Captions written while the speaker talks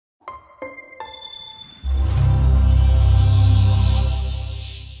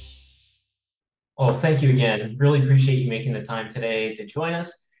Well, thank you again. Really appreciate you making the time today to join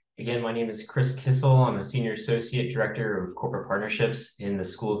us. Again, my name is Chris Kissel. I'm a Senior Associate Director of Corporate Partnerships in the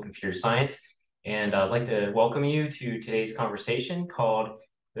School of Computer Science. And I'd like to welcome you to today's conversation called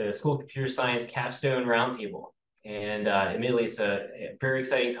the School of Computer Science Capstone Roundtable. And admittedly, it's a very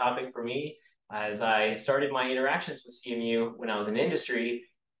exciting topic for me as I started my interactions with CMU when I was in industry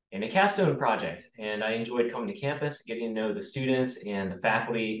in a capstone project. And I enjoyed coming to campus, getting to know the students and the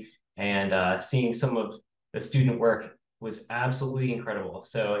faculty, and seeing some of the student work was absolutely incredible.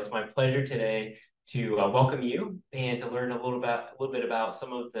 So it's my pleasure today to welcome you and to learn a little bit about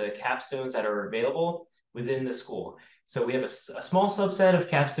some of the capstones that are available within the school. So we have a small subset of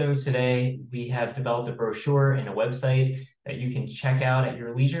capstones today. We have developed a brochure and a website that you can check out at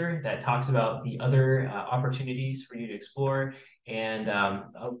your leisure that talks about the other opportunities for you to explore. And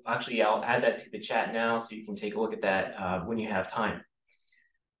I'll add that to the chat now so you can take a look at that when you have time.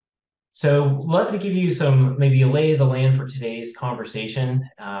 So let me give you maybe a lay of the land for today's conversation.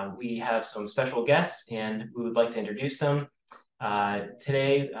 We have some special guests and we would like to introduce them.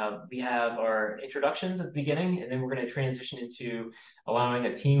 Today, we have our introductions at the beginning, and then we're going to transition into allowing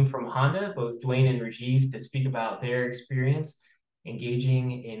a team from Honda, both Dwayne and Rajiv, to speak about their experience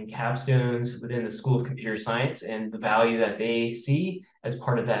engaging in capstones within the School of Computer Science and the value that they see as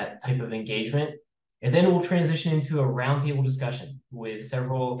part of that type of engagement. And then we'll transition into a roundtable discussion with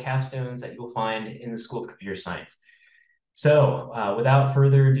several capstones that you'll find in the School of Computer Science. So without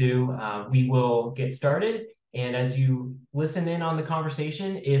further ado, we will get started. And as you listen in on the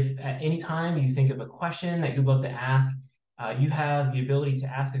conversation, if at any time you think of a question that you'd love to ask, you have the ability to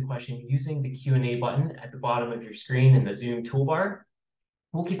ask a question using the Q&A button at the bottom of your screen in the Zoom toolbar.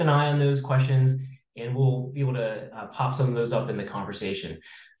 We'll keep an eye on those questions and we'll be able to pop some of those up in the conversation.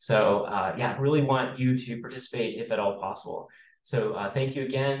 So yeah, really want you to participate if at all possible. So thank you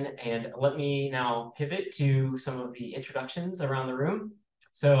again. And let me now pivot to some of the introductions around the room.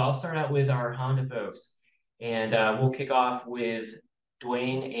 So I'll start out with our Honda folks. And we'll kick off with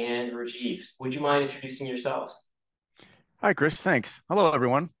Dwayne and Rajiv. Would you mind introducing yourselves? Hi, Chris. Thanks. Hello,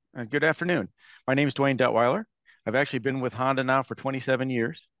 everyone. Good afternoon. My name is Dwayne Detweiler. I've actually been with Honda now for 27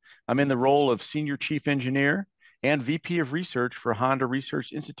 years. I'm in the role of Senior Chief Engineer and VP of Research for Honda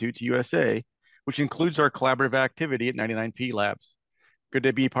Research Institute USA, which includes our collaborative activity at 99P Labs. Good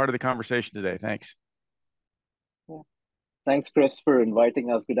to be part of the conversation today. Thanks. Thanks, Chris, for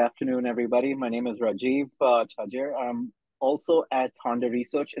inviting us. Good afternoon, everybody. My name is Rajiv Chajir. I'm also at Honda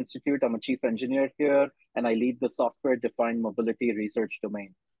Research Institute. I'm a chief engineer here, and I lead the software-defined mobility research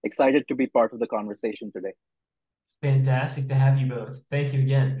domain. Excited to be part of the conversation today. It's fantastic to have you both. Thank you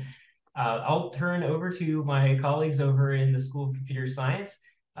again. I'll turn over to my colleagues over in the School of Computer Science.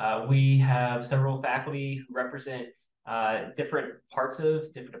 We have several faculty who represent different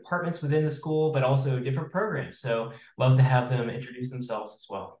departments within the school, but also different programs. So love to have them introduce themselves as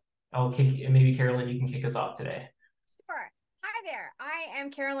well. Maybe Carolyn, you can kick us off today. Sure. Hi there. I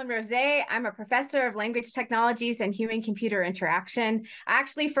am Carolyn Rose. I'm a professor of language technologies and human-computer interaction. I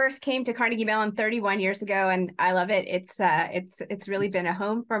actually first came to Carnegie Mellon 31 years ago, and I love it. It's really been a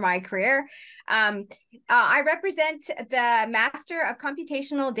home for my career. I represent the Master of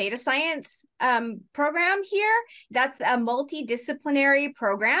Computational Data Science program here. That's a multidisciplinary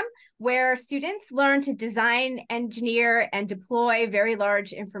program where students learn to design, engineer, and deploy very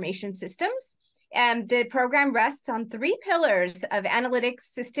large information systems. The program rests on 3 pillars of analytics,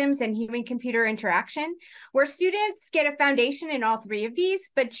 systems, and human-computer interaction, where students get a foundation in all 3 of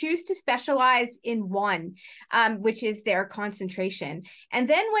these, but choose to specialize in one, which is their concentration. And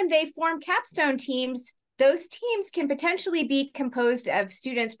then when they form capstone teams, those teams can potentially be composed of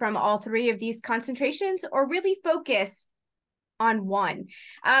students from all 3 of these concentrations or really focus on one.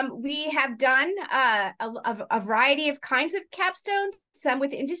 We have done a variety of kinds of capstones, some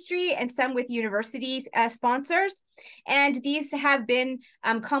with industry and some with university sponsors. And these have been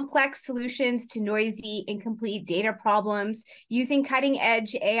complex solutions to noisy, incomplete data problems using cutting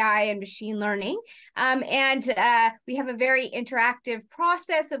edge AI and machine learning. We have a very interactive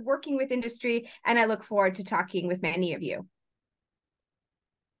process of working with industry, and I look forward to talking with many of you.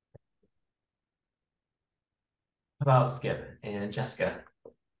 About Skip and Jessica.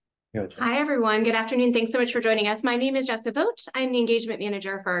 Hi, everyone. Good afternoon. Thanks so much for joining us. My name is Jessica Boat. I'm the engagement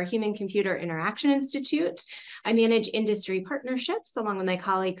manager for our Human-Computer Interaction Institute. I manage industry partnerships along with my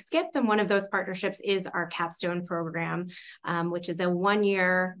colleague Skip, and one of those partnerships is our Capstone program, which is a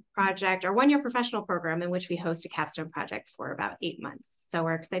one-year project or one-year professional program in which we host a capstone project for about 8 months. So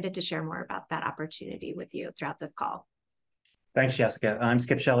we're excited to share more about that opportunity with you throughout this call. Thanks, Jessica. I'm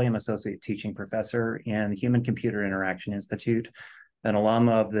Skip Shelley. I'm Associate Teaching Professor in the Human-Computer Interaction Institute. an alum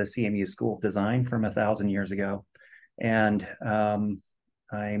of the CMU School of Design from 1,000 years ago. And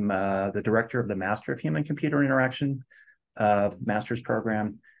I'm the director of the Master of Human-Computer Interaction master's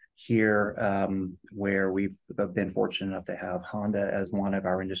program here, where we've been fortunate enough to have Honda as one of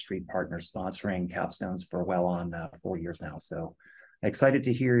our industry partners sponsoring capstones for well on 4 years now. So excited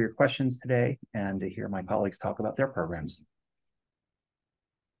to hear your questions today and to hear my colleagues talk about their programs.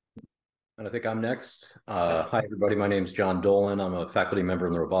 And I think I'm next. Hi, everybody. My name is John Dolan. I'm a faculty member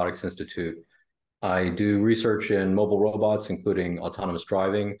in the Robotics Institute. I do research in mobile robots, including autonomous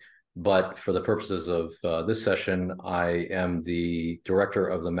driving. But for the purposes of this session, I am the director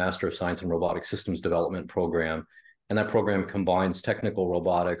of the Master of Science in Robotic Systems Development program. And that program combines technical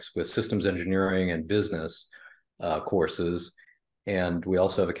robotics with systems engineering and business courses. And we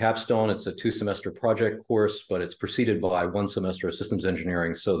also have a capstone. It's a 2-semester project course, but it's preceded by 1 semester of systems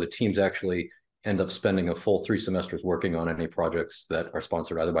engineering. So the teams actually end up spending a full 3 semesters working on any projects that are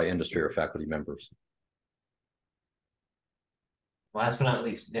sponsored either by industry or faculty members. Last but not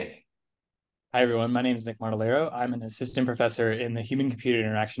least, Nick. Hi, everyone. My name is Nick Martellero. I'm an assistant professor in the Human-Computer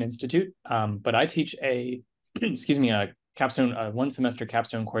Interaction Institute, but I teach a, a capstone, 1-semester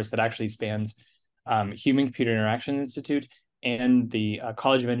capstone course that actually spans Human-Computer Interaction Institute and the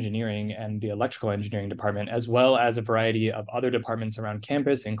College of Engineering and the Electrical Engineering Department, as well as a variety of other departments around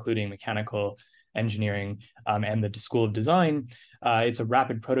campus, including mechanical engineering and the School of Design. It's a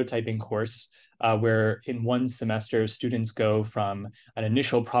rapid prototyping course where in 1 semester, students go from an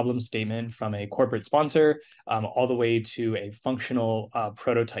initial problem statement from a corporate sponsor all the way to a functional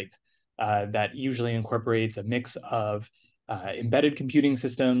prototype that usually incorporates a mix of embedded computing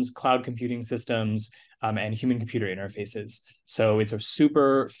systems, cloud computing systems, and human-computer interfaces. So it's a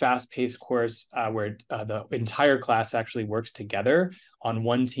super fast-paced course where the entire class actually works together on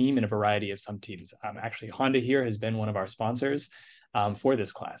one team in a variety of sub-teams. Actually, Honda here has been one of our sponsors for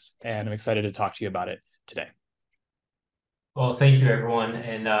this class, and I'm excited to talk to you about it today. Well, thank you, everyone.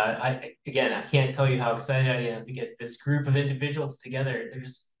 And I can't tell you how excited I am to get this group of individuals together. They're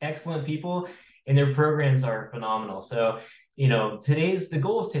just excellent people, and their programs are phenomenal. So, the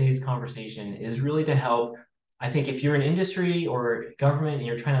goal of today's conversation is really to help. I think if you're in industry or government and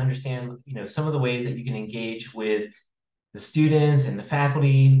you're trying to understand, some of the ways that you can engage with the students and the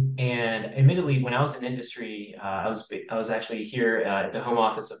faculty. And admittedly, when I was in industry, I was actually here at the home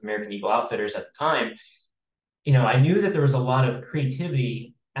office of American Eagle Outfitters at the time. I knew that there was a lot of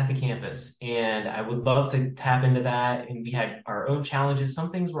creativity at the campus, and I would love to tap into that. And we had our own challenges.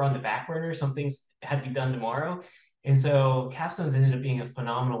 Some things were on the back burner, some things had to be done tomorrow. And so capstones ended up being a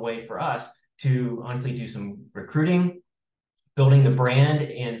phenomenal way for us to honestly do some recruiting, building the brand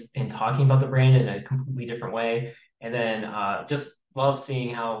and talking about the brand in a completely different way. And then just love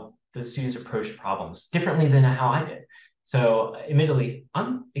seeing how the students approach problems differently than how I did. So admittedly,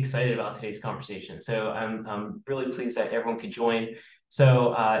 I'm excited about today's conversation. So I'm really pleased that everyone could join.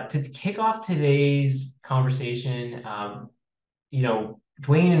 So to kick off today's conversation,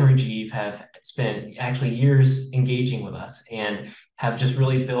 Dwayne and Rajiv have spent actually years engaging with us and have just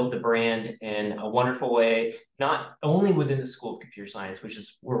really built the brand in a wonderful way, not only within the School of Computer Science, which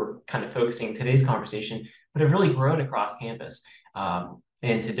is where we're kind of focusing today's conversation, but have really grown across campus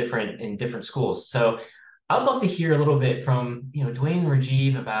into different schools. So I'd love to hear a little bit from Dwayne and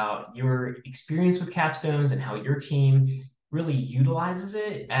Rajiv about your experience with capstones and how your team really utilizes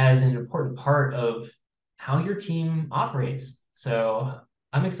it as an important part of how your team operates. So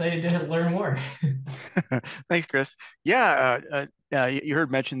I'm excited to learn more. Thanks, Chris. Yeah, you heard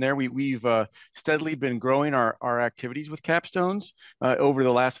mentioned there, we've steadily been growing our activities with capstones over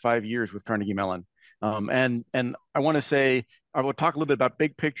the last 5 years with Carnegie Mellon. And I want to say, I will talk a little bit about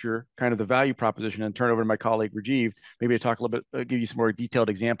big picture, kind of the value proposition, and turn it over to my colleague Rajiv, maybe to talk a little bit, give you some more detailed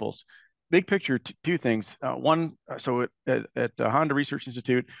examples. Big picture, 2 things. One, so at the Honda Research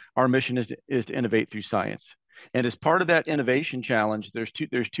Institute, our mission is to innovate through science. And as part of that innovation challenge, there's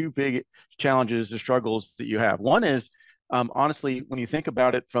two big challenges, the struggles that you have. One is, honestly, when you think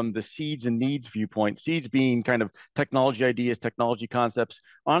about it from the seeds and needs viewpoint, seeds being kind of technology ideas, technology concepts,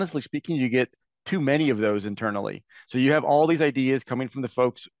 honestly speaking, you get too many of those internally. So you have all these ideas coming from the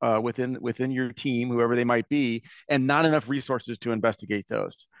folks within your team, whoever they might be, and not enough resources to investigate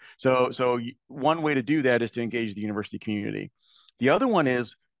those. So one way to do that is to engage the university community. The other one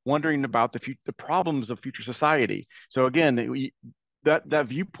is wondering about the problems of future society. So again, that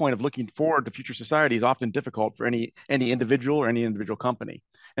viewpoint of looking forward to future society is often difficult for any individual or any individual company.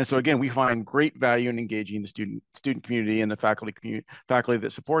 And so again, we find great value in engaging the student community and the faculty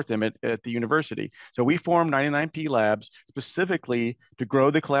that support them at the university. So we form 99P Labs specifically to grow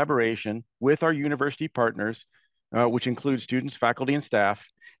the collaboration with our university partners which includes students, faculty, and staff.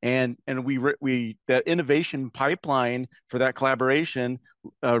 And that innovation pipeline for that collaboration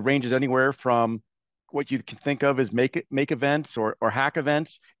ranges anywhere from what you can think of as make events or hack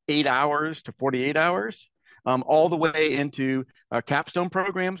events, 8 hours to 48 hours, all the way into capstone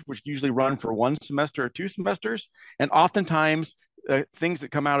programs, which usually run for 1 semester or 2 semesters. And oftentimes things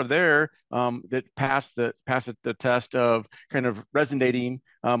that come out of there that pass the test of kind of resonating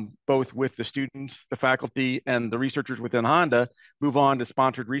both with the students, the faculty, and the researchers within Honda, move on to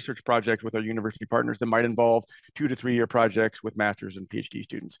sponsored research projects with our university partners that might involve 2 to 3 year projects with master's and PhD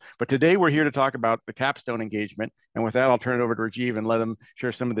students. But today we're here to talk about the capstone engagement. And with that, I'll turn it over to Rajiv and let him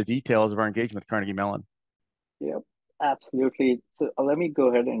share some of the details of our engagement with Carnegie Mellon. Yep, absolutely. So let me go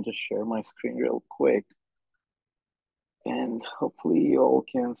ahead and just share my screen real quick. And hopefully you all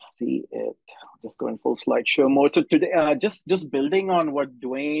can see it. Just going full slideshow mode. So today, just building on what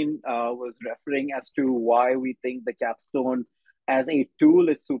Dwayne was referring as to why we think the capstone as a tool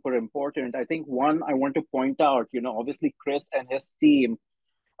is super important. I think one, I want to point out, obviously Chris and his team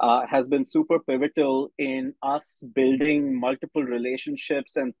has been super pivotal in us building multiple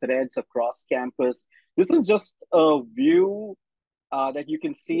relationships and threads across campus. This is just a view that you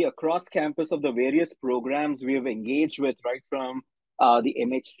can see across campus of the various programs we have engaged with, right from the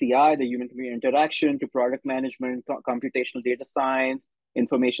MHCI, the Human Computer Interaction, to product management, computational data science,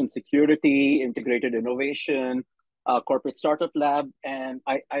 information security, integrated innovation, corporate startup lab. And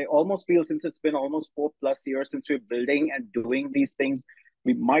I almost feel, since it's been almost 4+ years since we're building and doing these things,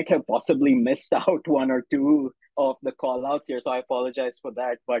 we might have possibly missed out 1 or 2 of the call outs here. So I apologize for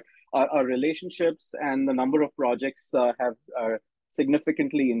that. But our relationships and the number of projects have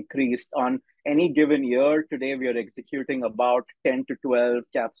significantly increased. On any given year, today we are executing about 10 to 12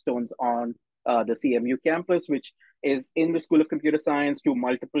 capstones on the CMU campus, which is in the School of Computer Science, to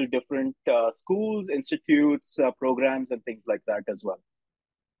multiple different schools, institutes, programs, and things like that as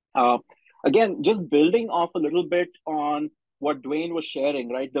well. Again, just building off a little bit on what Dwayne was sharing,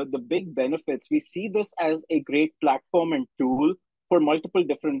 right? The big benefits, we see this as a great platform and tool for multiple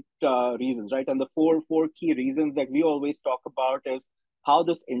different reasons, right? And the four key reasons that we always talk about is how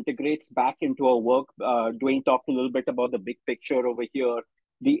this integrates back into our work. Dwayne talked a little bit about the big picture over here,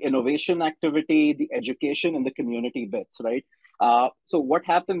 the innovation activity, the education, and the community bits, right? So what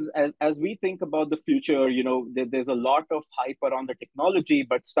happens as we think about the future, there's a lot of hype around the technology,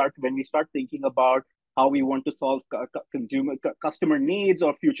 but when we start thinking about how we want to solve customer needs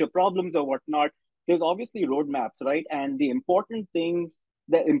or future problems or whatnot, there's obviously roadmaps, right? And the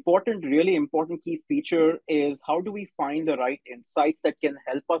really important key feature is, how do we find the right insights that can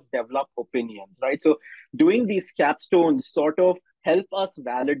help us develop opinions, right? So doing these capstones sort of help us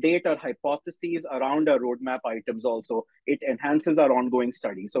validate our hypotheses around our roadmap items also. It enhances our ongoing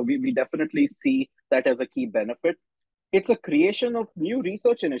study. So we definitely see that as a key benefit. It's a creation of new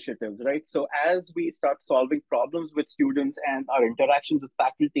research initiatives, right? So as we start solving problems with students and our interactions with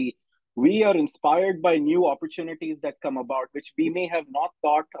faculty, we are inspired by new opportunities that come about, which we may have not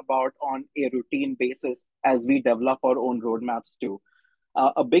thought about on a routine basis as we develop our own roadmaps too.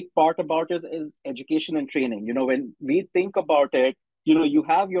 A big part about it is education and training. When we think about it, you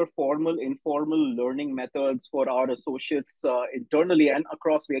have your formal, informal learning methods for our associates internally and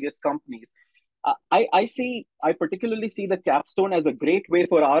across various companies. I particularly see the capstone as a great way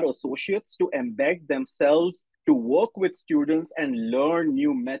for our associates to embed themselves, to work with students and learn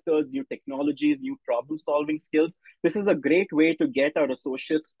new methods, new technologies, new problem-solving skills. This is a great way to get our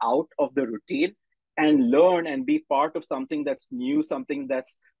associates out of the routine and learn and be part of something that's new, something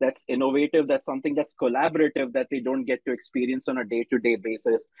that's innovative, that's something that's collaborative, that they don't get to experience on a day-to-day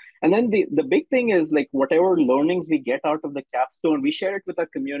basis. And then the big thing is, like, whatever learnings we get out of the capstone, we share it with our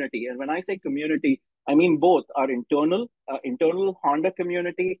community. And when I say community, I mean both our internal Honda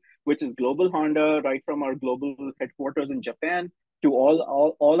community, which is global Honda, right from our global headquarters in Japan to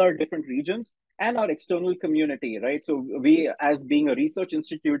all our different regions, and our external community, right? So we, as being a research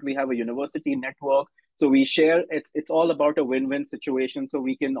institute, we have a university network. So we share, it's all about a win-win situation, so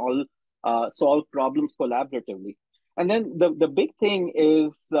we can all solve problems collaboratively. And then the big thing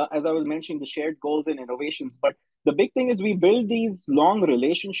is, as I was mentioning, the shared goals and innovations, but the big thing is we build these long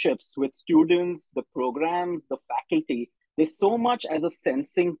relationships with students, the programs, the faculty. There's so much as a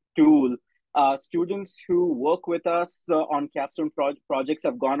sensing tool. Students who work with us on capstone projects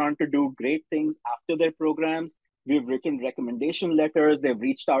have gone on to do great things after their programs. We've written recommendation letters. They've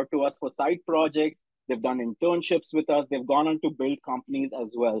reached out to us for side projects. They've done internships with us. They've gone on to build companies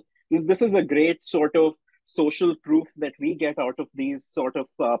as well. This is a great sort of social proof that we get out of these sort of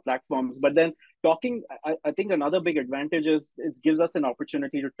platforms. But then I think another big advantage is it gives us an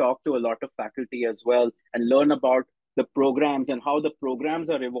opportunity to talk to a lot of faculty as well and learn about the programs and how the programs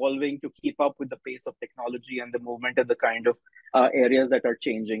are evolving to keep up with the pace of technology and the movement and the kind of areas that are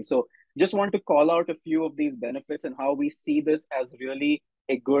changing. So just want to call out a few of these benefits and how we see this as really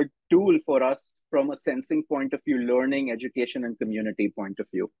a good tool for us from a sensing point of view, learning, education, and community point of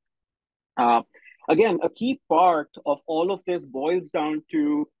view. Again, a key part of all of this boils down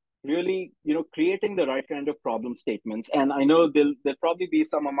to really, creating the right kind of problem statements. And I know there'll probably be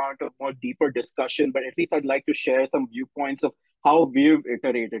some amount of more deeper discussion, but at least I'd like to share some viewpoints of how we've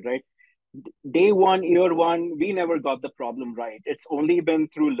iterated, right? Day one, year one, we never got the problem right. It's only been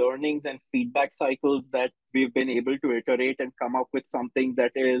through learnings and feedback cycles that we've been able to iterate and come up with something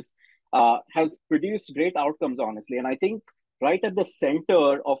that has produced great outcomes, honestly. And I think right at the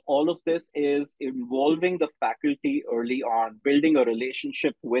center of all of this is involving the faculty early on, building a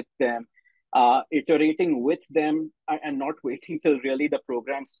relationship with them, iterating with them, and not waiting till really the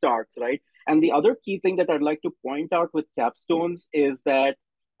program starts, right? And the other key thing that I'd like to point out with capstones is that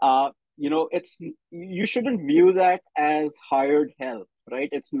you shouldn't view that as hired help,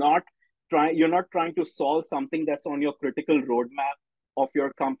 right? You're not trying to solve something that's on your critical roadmap of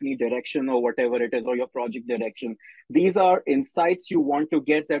your company direction or whatever it is, or your project direction. These are insights you want to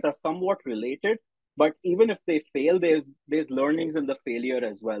get that are somewhat related, but even if they fail, there's learnings in the failure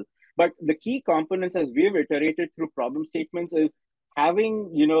as well. But the key components, as we've iterated through problem statements, is having,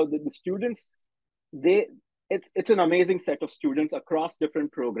 the students, it's an amazing set of students across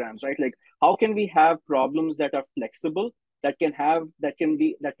different programs, right? Like, how can we have problems that are flexible, that can have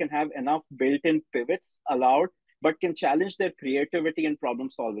enough built-in pivots allowed, but can challenge their creativity and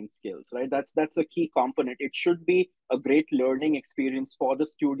problem-solving skills, right? That's a key component. It should be a great learning experience for the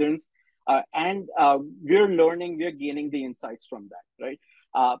students, and we're gaining the insights from that,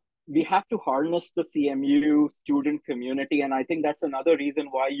 right? We have to harness the CMU student community, and I think that's another reason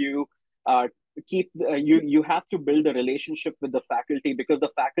why you have to build a relationship with the faculty, because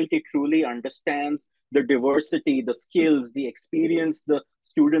the faculty truly understands the diversity, the skills, the experience the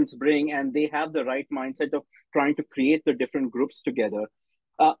students bring, and they have the right mindset of trying to create the different groups together.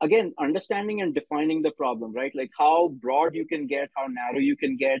 Again, understanding and defining the problem, right? Like how broad you can get, how narrow you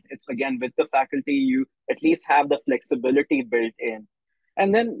can get. It's again, with the faculty, you at least have the flexibility built in.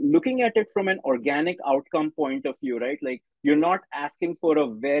 And then looking at it from an organic outcome point of view, right? Like you're not asking for a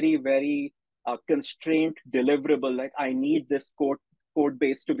very, very constrained deliverable, like I need this code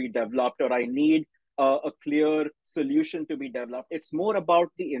base to be developed, or I need a clear solution to be developed. It's more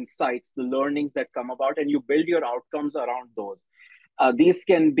about the insights, the learnings that come about, and you build your outcomes around those. These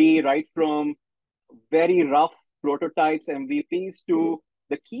can be right from very rough prototypes, MVPs, to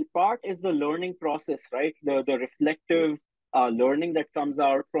the key part is the learning process, right? The reflective learning that comes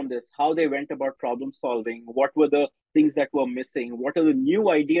out from this, how they went about problem solving, what were the things that were missing, what are the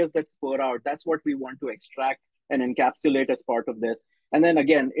new ideas that spur out. That's what we want to extract and encapsulate as part of this. And then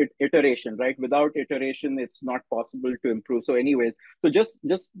again, iteration, right? Without iteration, it's not possible to improve. So anyways, so just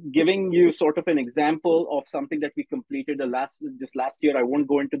giving you sort of an example of something that we completed just last year. I won't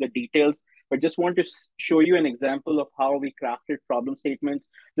go into the details, but just want to show you an example of how we crafted problem statements.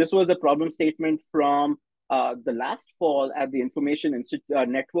 This was a problem statement from the last fall at the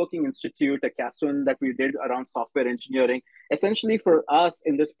Networking Institute, a capstone that we did around software engineering. Essentially for us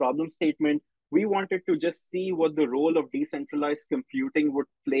in this problem statement, we wanted to just see what the role of decentralized computing would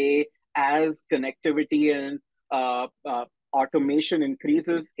play as connectivity and automation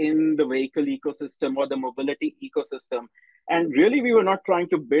increases in the vehicle ecosystem or the mobility ecosystem. And really, we were not trying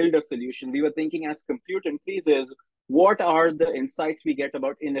to build a solution. We were thinking as compute increases, what are the insights we get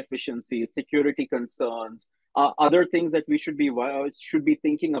about inefficiencies, security concerns, other things that we should be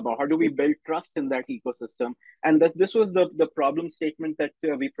thinking about? How do we build trust in that ecosystem? And this was the problem statement that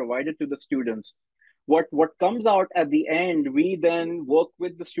we provided to the students. What comes out at the end, we then work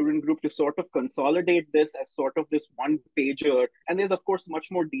with the student group to sort of consolidate this as sort of this one pager. And there's, of course, much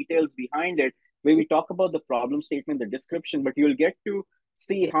more details behind it where we talk about the problem statement, the description, but you'll get to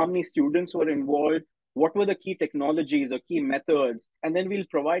see how many students were involved, what were the key technologies or key methods, and then we'll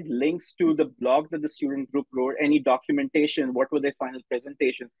provide links to the blog that the student group wrote, any documentation, what were their final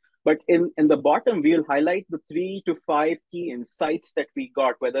presentations. But in the bottom, we'll highlight the 3 to 5 key insights that we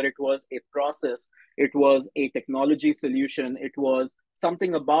got, whether it was a process, it was a technology solution, it was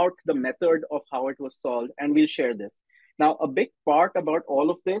something about the method of how it was solved, and we'll share this. Now, a big part about all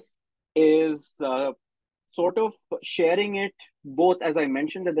of this is sort of sharing it both, as I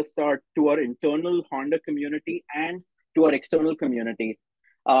mentioned at the start, to our internal Honda community and to our external community.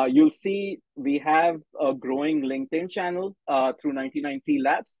 You'll see we have a growing LinkedIn channel through 99P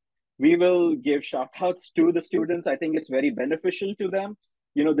Labs. We will give shout outs to the students. I think it's very beneficial to them.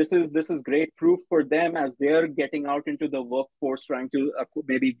 This is great proof for them as they're getting out into the workforce, trying to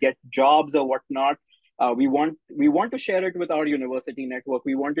maybe get jobs or whatnot. We want to share it with our university network.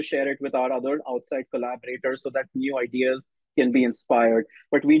 We want to share it with our other outside collaborators so that new ideas can be inspired.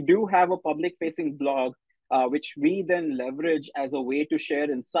 But we do have a public facing blog, which we then leverage as a way to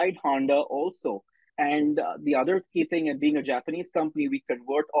share inside Honda also. And the other key thing, and being a Japanese company, we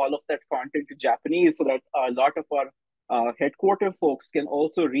convert all of that content to Japanese so that a lot of our headquarter folks can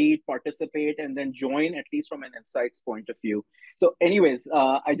also read, participate, and then join, at least from an insights point of view. So anyways,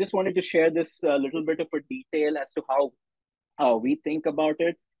 I just wanted to share this little bit of a detail as to how we think about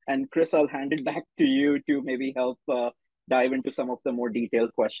it. And Chris, I'll hand it back to you to maybe help dive into some of the more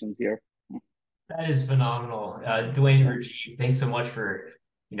detailed questions here. That is phenomenal. Dwayne, Rajiv, thanks so much for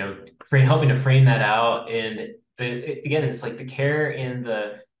helping to frame that out. And again, it's like the care and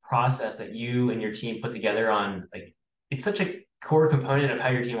the process that you and your team put together on, like, it's such a core component of how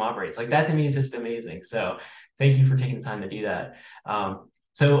your team operates. Like, that to me is just amazing. So thank you for taking the time to do that.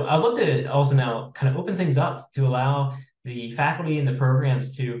 So I'd love to also now kind of open things up to allow the faculty and the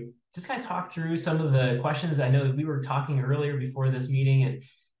programs to just kind of talk through some of the questions. I know that we were talking earlier before this meeting,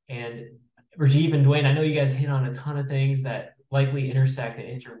 and Rajiv and Dwayne, I know you guys hit on a ton of things that likely intersect and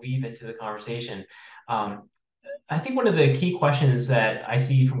interweave into the conversation. I think one of the key questions that I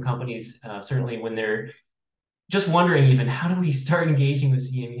see from companies, certainly when they're just wondering even, how do we start engaging with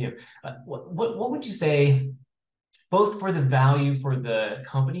CMU? What would you say, both for the value for the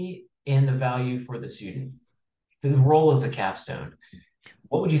company and the value for the student, the role of the capstone?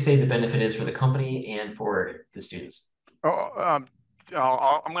 What would you say the benefit is for the company and for the students? I'm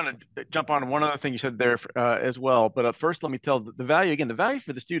going to jump on one other thing you said there as well. But first, let me tell the value again. The value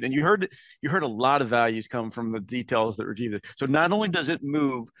for the student. You heard a lot of values come from the details that Rajiv did. So not only does it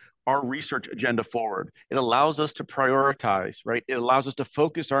move our research agenda forward, it allows us to prioritize, right? It allows us to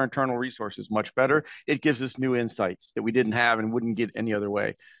focus our internal resources much better. It gives us new insights that we didn't have and wouldn't get any other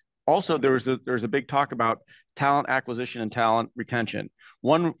way. Also, there's a big talk about talent acquisition and talent retention.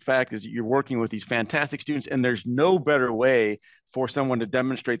 One fact is you're working with these fantastic students, and there's no better way for someone to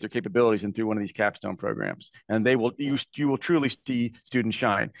demonstrate their capabilities than through one of these capstone programs. And you will truly see students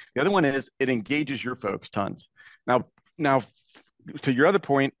shine. The other one is it engages your folks tons. Now, to your other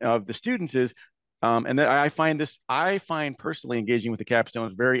point of the students is, and then I find personally engaging with the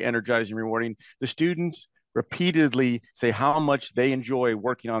capstones very energizing, rewarding. The students repeatedly say how much they enjoy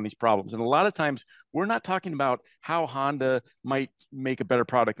working on these problems. And a lot of times we're not talking about how Honda might make a better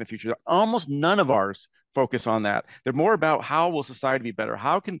product in the future. Almost none of ours focus on that. They're more about how will society be better?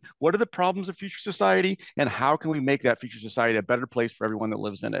 What are the problems of future society, and how can we make that future society a better place for everyone that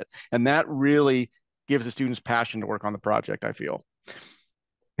lives in it? And that really gives the students passion to work on the project, I feel.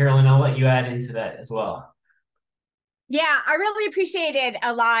 Carolyn, I'll let you add into that as well. Yeah, I really appreciated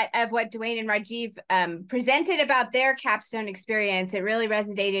a lot of what Dwayne and Rajiv presented about their capstone experience. It really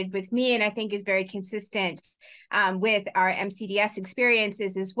resonated with me, and I think is very consistent with our MCDS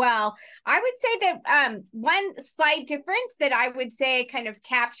experiences as well. I would say that one slight difference that I would say kind of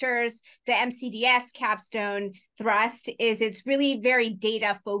captures the MCDS capstone thrust is it's really very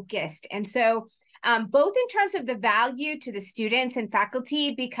data focused. And so both in terms of the value to the students and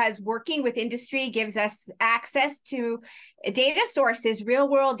faculty, because working with industry gives us access to data sources, real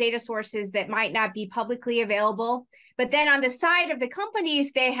world data sources that might not be publicly available. But then on the side of the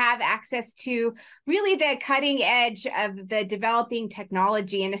companies, they have access to really the cutting edge of the developing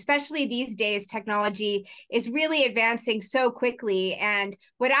technology. And especially these days, technology is really advancing so quickly. And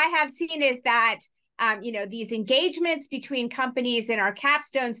what I have seen is that these engagements between companies and our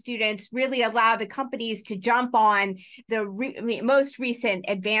capstone students really allow the companies to jump on the most recent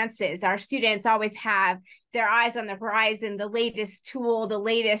advances. Our students always have their eyes on the horizon, the latest tool, the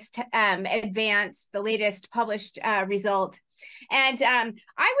latest advance, the latest published result. And I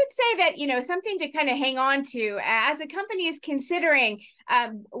would say that, something to kind of hang on to as a company is considering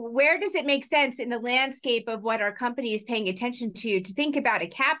where does it make sense in the landscape of what our company is paying attention to think about a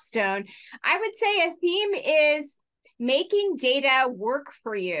capstone. I would say a theme is making data work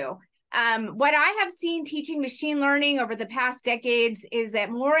for you. What I have seen teaching machine learning over the past decades is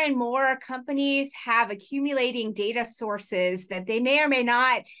that more and more companies have accumulating data sources that they may or may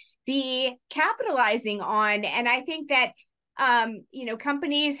not be capitalizing on. And I think that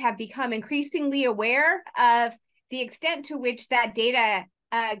companies have become increasingly aware of the extent to which that data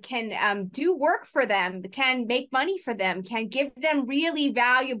can do work for them, can make money for them, can give them really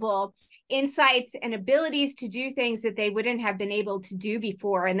valuable insights and abilities to do things that they wouldn't have been able to do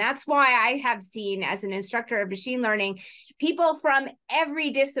before. And that's why I have seen, as an instructor of machine learning, people from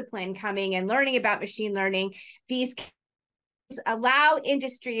every discipline coming and learning about machine learning. These allow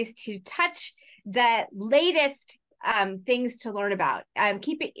industries to touch the latest things to learn about.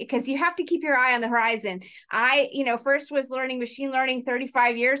 Keep it, because you have to keep your eye on the horizon. I, first was learning machine learning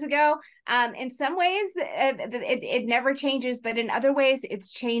 35 years ago. In some ways, it never changes, but in other ways,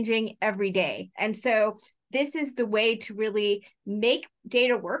 it's changing every day. And so this is the way to really make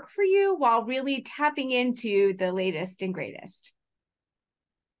data work for you while really tapping into the latest and greatest.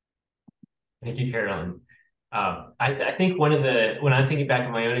 Thank you, Carolyn. I think when I'm thinking back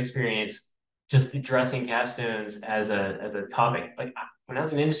on my own experience, just addressing capstones as a topic, like when I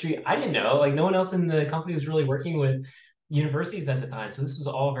was in industry, I didn't know, like no one else in the company was really working with universities at the time. So this was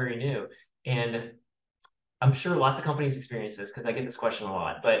all very new. And I'm sure lots of companies experience this because I get this question a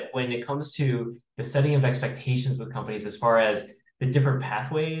lot. But when it comes to the setting of expectations with companies, as far as the different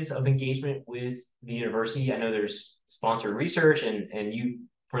pathways of engagement with the university, I know there's sponsored research, and you,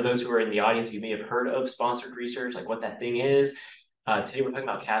 for those who are in the audience, you may have heard of sponsored research, like what that thing is. Today we're talking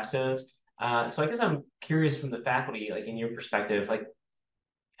about capstones. So I guess I'm curious from the faculty, like in your perspective, like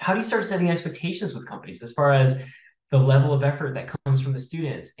how do you start setting expectations with companies as far as the level of effort that comes from the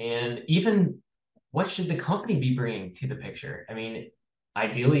students, and even what should the company be bringing to the picture? I mean,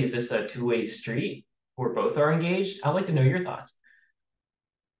 ideally, is this a two-way street where both are engaged? I'd like to know your thoughts.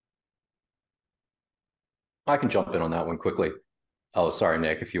 I can jump in on that one quickly. Oh, sorry,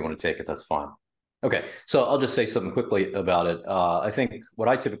 Nick, if you want to take it, that's fine. Okay, so I'll just say something quickly about it. I think what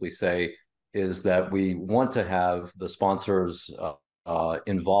I typically say is that we want to have the sponsors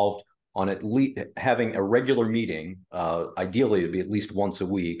involved on at least having a regular meeting. Ideally, it'd be at least once a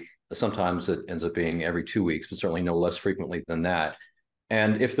week. Sometimes it ends up being every 2 weeks, but certainly no less frequently than that.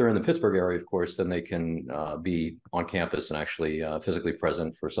 And if they're in the Pittsburgh area, of course, then they can be on campus and actually physically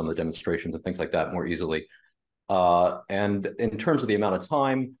present for some of the demonstrations and things like that more easily. And in terms of the amount of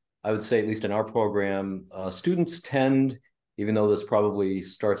time, I would say, at least in our program, students tend, even though this probably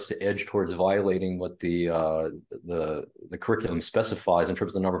starts to edge towards violating what the curriculum specifies in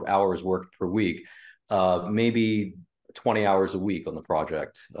terms of the number of hours worked per week, maybe 20 hours a week on the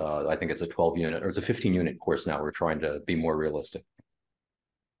project. I think it's a 12-unit, or it's a 15-unit course now. We're trying to be more realistic.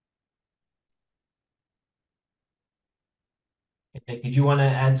 Did you want to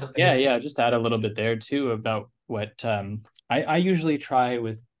add something? Yeah, just add a little bit there too about what I usually try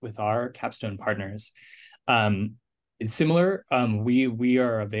with our capstone partners. It's similar. We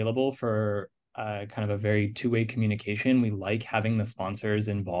are available for kind of a very two-way communication. We like having the sponsors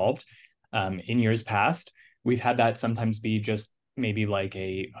involved. In years past, we've had that sometimes be just maybe like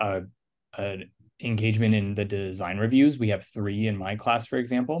an engagement in the design reviews. We have 3 in my class, for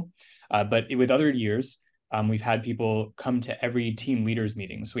example. But with other years, we've had people come to every team leaders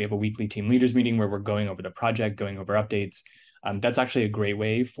meeting. So we have a weekly team leaders meeting where we're going over the project, going over updates. That's actually a great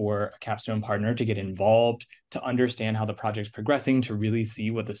way for a capstone partner to get involved, to understand how the project's progressing, to really see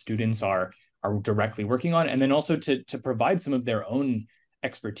what the students are directly working on, and then also to provide some of their own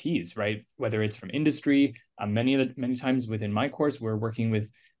expertise, right? Whether it's from industry, many times within my course, we're working with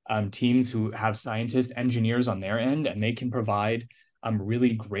teams who have scientists, engineers on their end, and they can provide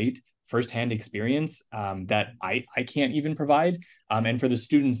really great firsthand experience that I can't even provide. And for the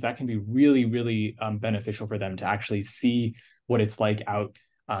students, that can be really, really beneficial for them to actually see what it's like out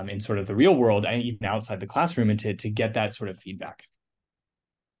in sort of the real world and even outside the classroom, and to get that sort of feedback.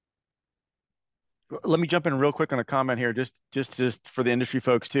 Let me jump in real quick on a comment here, just for the industry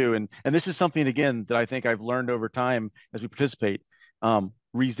folks too. And this is something, again, that I think I've learned over time as we participate.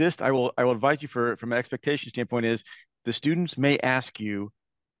 Resist, I will advise you from an expectation standpoint, is the students may ask you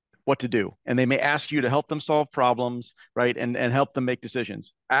what to do, and they may ask you to help them solve problems, right? And help them make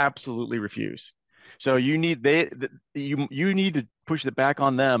decisions. Absolutely refuse. So you need to push it back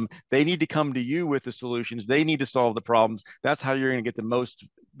on them. They need to come to you with the solutions. They need to solve the problems. That's how you're going to get the most.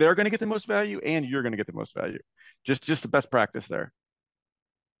 They're going to get the most value, and you're going to get the most value. Just the best practice there.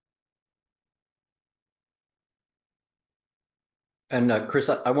 And Chris,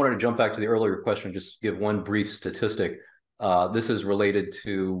 I wanted to jump back to the earlier question, just give one brief statistic. This is related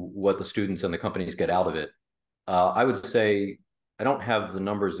to what the students and the companies get out of it. I would say, I don't have the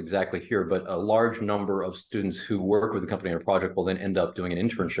numbers exactly here, but a large number of students who work with the company on a project will then end up doing an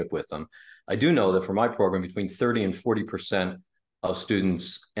internship with them. I do know that for my program, between 30 and 40% of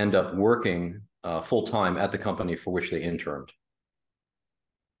students end up working full-time at the company for which they interned.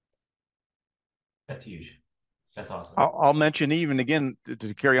 That's huge. That's awesome. I'll mention, even again,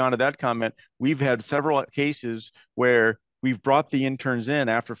 to carry on to that comment, we've had several cases where we've brought the interns in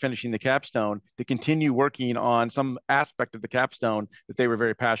after finishing the capstone to continue working on some aspect of the capstone that they were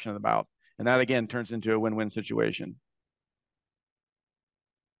very passionate about. And that, again, turns into a win-win situation.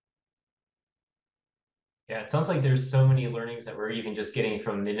 Yeah, it sounds like there's so many learnings that we're even just getting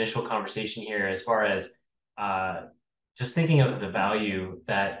from the initial conversation here, as far as just thinking of the value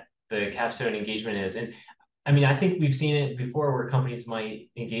that the capstone engagement is. And I mean, I think we've seen it before where companies might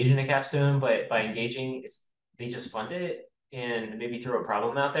engage in a capstone, but by engaging, they just fund it and maybe throw a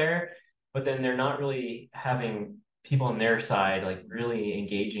problem out there, but then they're not really having people on their side like really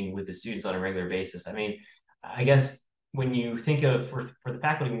engaging with the students on a regular basis. I mean, I guess when you think of, for the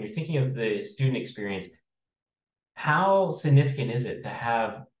faculty, when you're thinking of the student experience, how significant is it to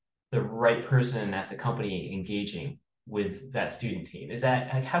have the right person at the company engaging with that student team? Is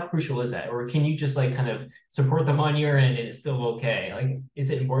that, like, how crucial is that? Or can you just like kind of support them on your end and it's still okay? Like,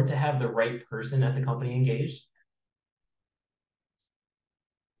 is it important to have the right person at the company engaged?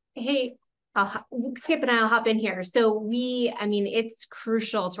 Hey, Skip and I'll hop in here. So I mean, it's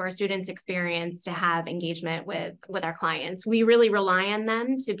crucial to our students' experience to have engagement with our clients. We really rely on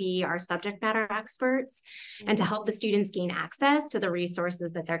them to be our subject matter experts and to help the students gain access to the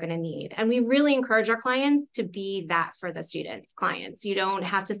resources that they're going to need. And we really encourage our clients to be that for the students' clients. You don't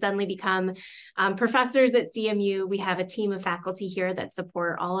have to suddenly become professors at CMU. We have a team of faculty here that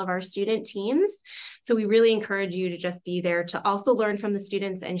support all of our student teams. So we really encourage you to just be there to also learn from the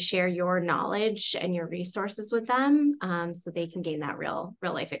students and share your knowledge and your resources with them, so they can gain that real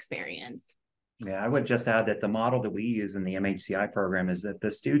life experience. Yeah, I would just add that the model that we use in the MHCI program is that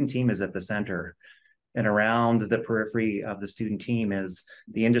the student team is at the center, and around the periphery of the student team is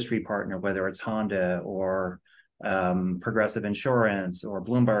the industry partner, whether it's Honda or Progressive Insurance or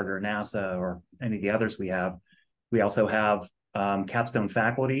Bloomberg or NASA or any of the others we have. We also have capstone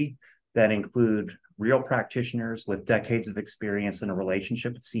faculty that include real practitioners with decades of experience in a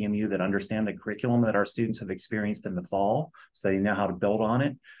relationship with CMU that understand the curriculum that our students have experienced in the fall, so they know how to build on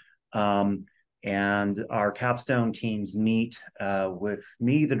it. And our capstone teams meet with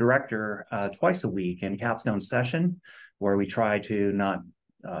me, the director, twice a week in capstone session, where we try to not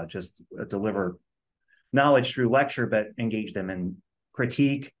just deliver knowledge through lecture, but engage them in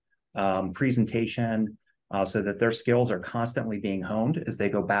critique, presentation, so that their skills are constantly being honed as they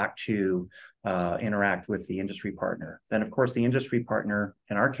go back to interact with the industry partner. Then, of course, the industry partner,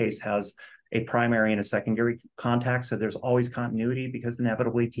 in our case, has a primary and a secondary contact. So there's always continuity because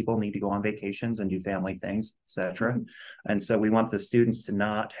inevitably people need to go on vacations and do family things, et cetera. And so we want the students to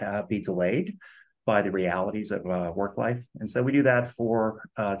not be delayed by the realities of work life. And so we do that for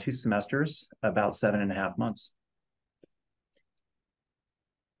 2 semesters, about 7.5 months.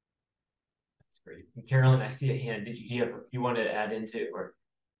 Great. Carolyn, I see a hand. Did you wanted to add into, or?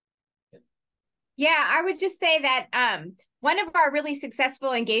 Yeah, I would just say that one of our really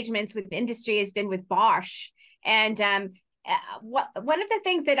successful engagements with industry has been with Bosch. And one of the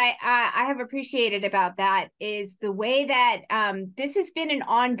things that I have appreciated about that is the way that this has been an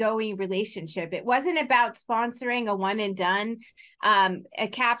ongoing relationship. It wasn't about sponsoring a one and done, a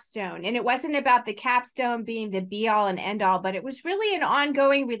capstone, and it wasn't about the capstone being the be all and end all, but it was really an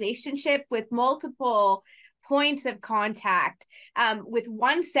ongoing relationship with multiple points of contact, with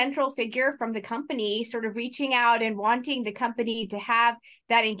one central figure from the company sort of reaching out and wanting the company to have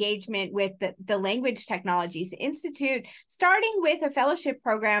that engagement with the Language Technologies Institute, starting with a fellowship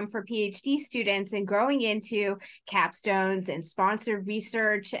program for PhD students and growing into capstones and sponsored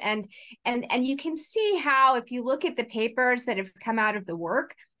research. And you can see how, if you look at the papers that have come out of the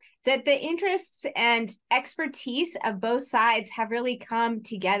work, that the interests and expertise of both sides have really come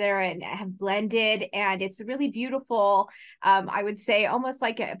together and have blended. And it's really beautiful, I would say almost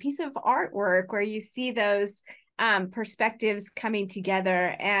like a piece of artwork where you see those perspectives coming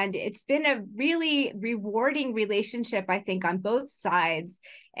together. And it's been a really rewarding relationship, I think, on both sides.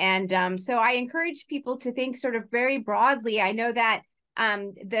 And so I encourage people to think sort of very broadly. I know that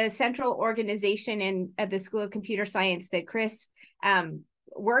the central organization in the School of Computer Science that Chris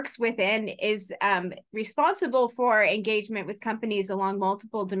works within is responsible for engagement with companies along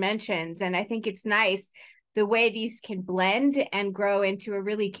multiple dimensions. And I think it's nice the way these can blend and grow into a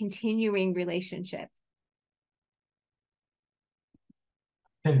really continuing relationship.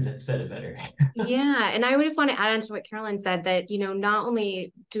 Couldn't have said it better. Yeah, and I would just want to add on to what Carolyn said, that, you know, not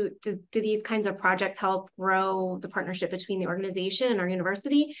only do these kinds of projects help grow the partnership between the organization and our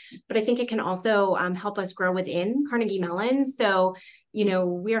university, but I think it can also help us grow within Carnegie Mellon. So, you know,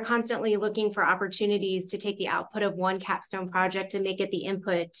 we are constantly looking for opportunities to take the output of one capstone project and make it the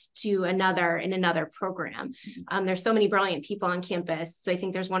input to another in another program. There's so many brilliant people on campus, so I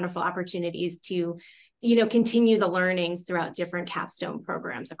think there's wonderful opportunities to continue the learnings throughout different capstone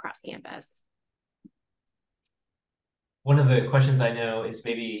programs across campus. One of the questions I know is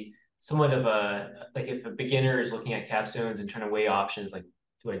maybe somewhat of like if a beginner is looking at capstones and trying to weigh options, like,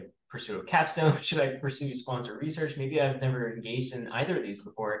 do I pursue a capstone? Should I pursue sponsored research? Maybe I've never engaged in either of these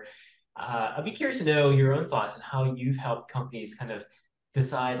before. I'd be curious to know your own thoughts on how you've helped companies kind of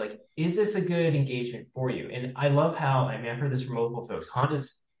decide, like, is this a good engagement for you? And I love how, I mean, I've heard this from multiple folks.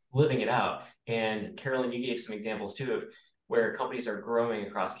 Honda's living it out. And Carolyn, you gave some examples too of where companies are growing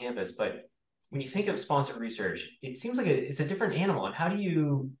across campus. But when you think of sponsored research, it seems like it's a different animal. And how do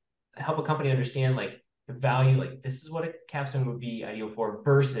you help a company understand, like, the value, like, this is what a capstone would be ideal for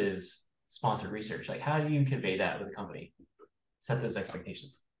versus sponsored research? Like, how do you convey that with a company? Set those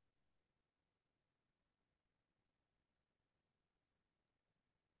expectations.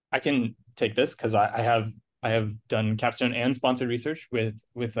 I can take this because I have done capstone and sponsored research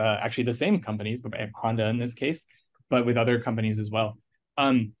with actually the same companies, but Honda in this case, but with other companies as well.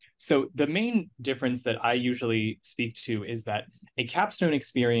 So the main difference that I usually speak to is that a capstone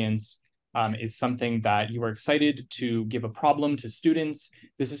experience is something that you are excited to give a problem to students.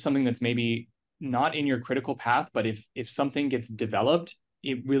 This is something that's maybe not in your critical path, but if something gets developed,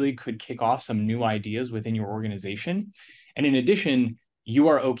 it really could kick off some new ideas within your organization. And in addition, you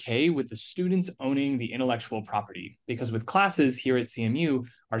are okay with the students owning the intellectual property, because with classes here at CMU,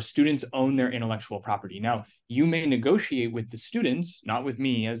 our students own their intellectual property. Now, you may negotiate with the students, not with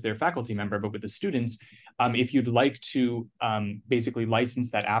me as their faculty member, but with the students, if you'd like to basically license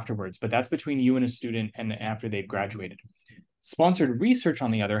that afterwards. But that's between you and a student and after they've graduated. Sponsored research,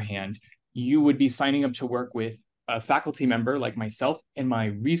 on the other hand, you would be signing up to work with a faculty member like myself and my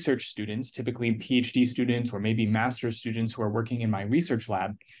research students, typically PhD students or maybe master's students who are working in my research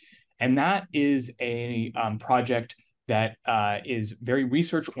lab. And that is a project that is very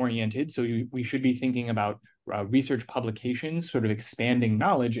research oriented. So we should be thinking about research publications, sort of expanding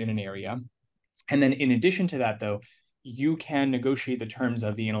knowledge in an area. And then in addition to that, though, you can negotiate the terms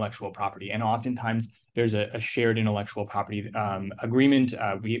of the intellectual property. And oftentimes there's a shared intellectual property agreement.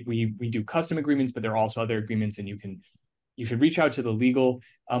 We do custom agreements, but there are also other agreements, and you should reach out to the legal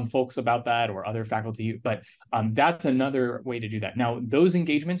folks about that or other faculty, but that's another way to do that. Now, those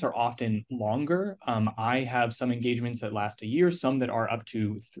engagements are often longer. I have some engagements that last a year, some that are up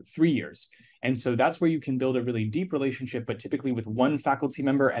to 3 years. And so that's where you can build a really deep relationship, but typically with one faculty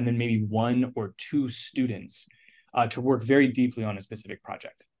member and then maybe 1 or 2 students to work very deeply on a specific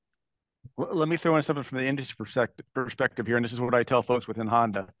project. Well, let me throw in something from the industry perspective here, and this is what I tell folks within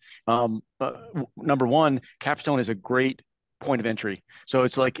Honda. Number one, capstone is a great point of entry. So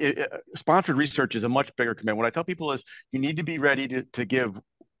it's like sponsored research is a much bigger commitment. What I tell people is you need to be ready to give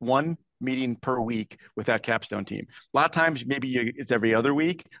 1 meeting per week with that capstone team. A lot of times, maybe it's every other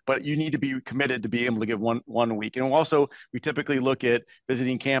week, but you need to be committed to be able to give one a week. And also, we typically look at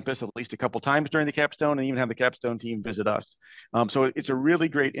visiting campus at least a couple times during the capstone, and even have the capstone team visit us. So it's a really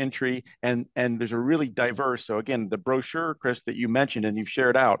great entry, and there's a really diverse. So again, the brochure, Chris, that you mentioned and you've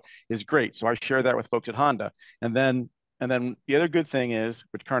shared out is great. So I share that with folks at Honda, and then the other good thing is,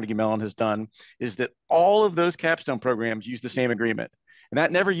 which Carnegie Mellon has done, is that all of those capstone programs use the same agreement. And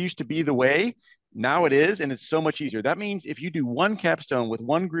that never used to be the way. Now it is, and it's so much easier. That means if you do one capstone with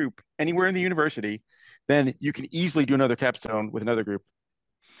one group anywhere in the university, then you can easily do another capstone with another group.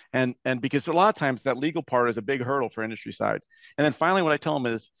 And because a lot of times that legal part is a big hurdle for industry side. And then finally, what I tell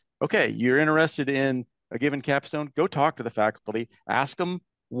them is, okay, you're interested in a given capstone, go talk to the faculty, ask them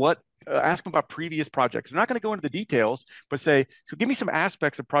about previous projects. They're not going to go into the details, but say, so give me some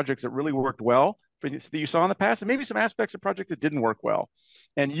aspects of projects that really worked well that you saw in the past, and maybe some aspects of projects that didn't work well.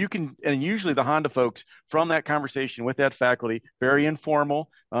 And usually the Honda folks from that conversation with that faculty, very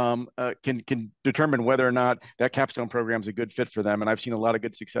informal, can determine whether or not that capstone program is a good fit for them. And I've seen a lot of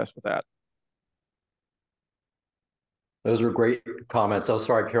good success with that. Those were great comments. Oh,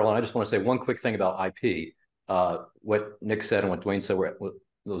 sorry, Caroline. I just want to say one quick thing about IP. What Nick said and what Dwayne said,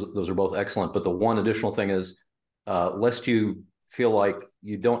 those are both excellent. But the one additional thing is, lest you feel like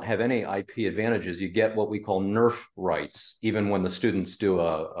you don't have any IP advantages, you get what we call NERF rights, even when the students do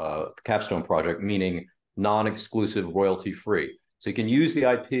a capstone project, meaning non-exclusive, royalty-free. So you can use the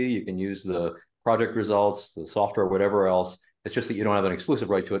IP, you can use the project results, the software, whatever else. It's just that you don't have an exclusive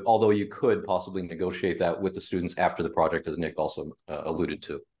right to it, although you could possibly negotiate that with the students after the project, as Nick also alluded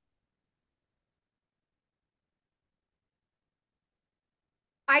to.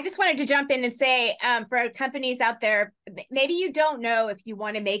 I just wanted to jump in and say, for companies out there, maybe you don't know if you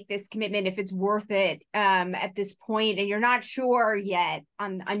want to make this commitment, if it's worth it at this point, and you're not sure yet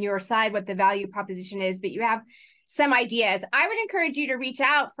on your side what the value proposition is, but you have some ideas. I would encourage you to reach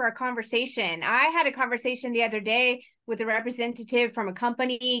out for a conversation. I had a conversation the other day with a representative from a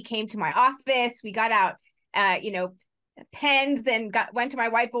company, came to my office. We got out, pens and went to my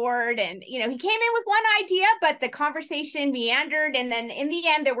whiteboard, and he came in with one idea, but the conversation meandered, and then in the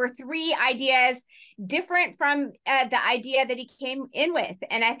end there were 3 ideas different from the idea that he came in with.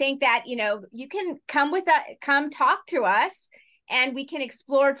 And I think that you can come talk to us and we can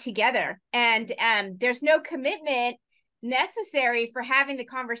explore together, and there's no commitment necessary for having the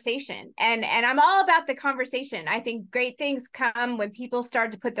conversation, and I'm all about the conversation. I think great things come when people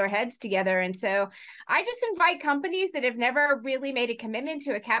start to put their heads together, and so I just invite companies that have never really made a commitment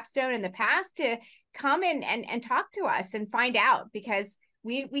to a capstone in the past to come in and talk to us and find out, because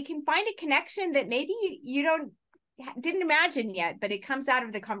we can find a connection that maybe you didn't imagine yet, but it comes out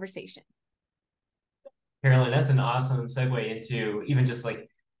of the conversation. Carolyn, that's an awesome segue into even just like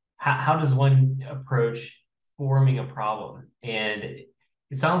how does one approach forming a problem? And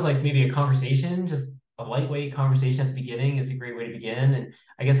it sounds like maybe a conversation, just a lightweight conversation at the beginning is a great way to begin. And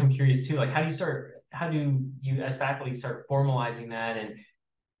I guess I'm curious too, like how do you as faculty start formalizing that? And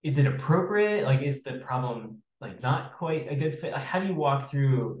is it appropriate? Like, is the problem like not quite a good fit? Like, how do you walk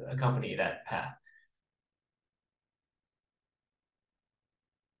through a company that path?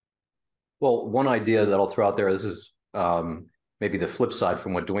 Well, one idea that I'll throw out there, this is maybe the flip side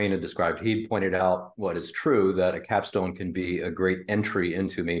from what Dwayne had described. He pointed out what is true, that a capstone can be a great entry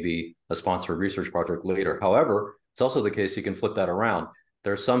into maybe a sponsored research project later. However, it's also the case you can flip that around.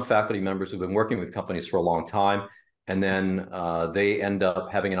 There are some faculty members who've been working with companies for a long time, and then they end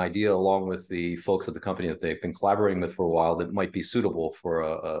up having an idea along with the folks at the company that they've been collaborating with for a while that might be suitable for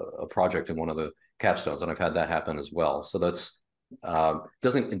a project in one of the capstones. And I've had that happen as well. So that's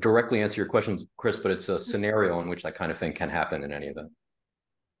doesn't directly answer your question, Chris, but it's a scenario in which that kind of thing can happen in any event.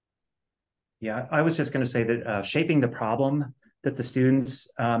 Yeah, I was just going to say that shaping the problem that the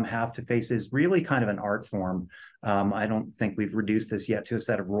students have to face is really kind of an art form. I don't think we've reduced this yet to a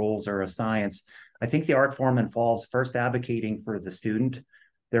set of rules or a science. I think the art form involves first advocating for the student.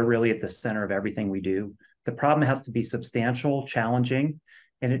 They're really at the center of everything we do. The problem has to be substantial, challenging.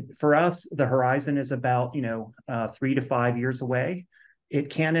 And for us, the horizon is about 3 to 5 years away. It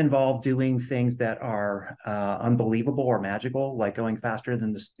can involve doing things that are unbelievable or magical, like going faster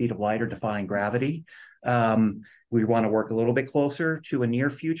than the speed of light or defying gravity. We want to work a little bit closer to a near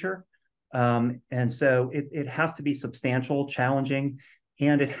future. And so it has to be substantial, challenging,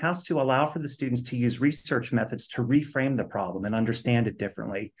 and it has to allow for the students to use research methods to reframe the problem and understand it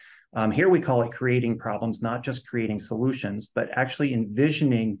differently. Here we call it creating problems, not just creating solutions, but actually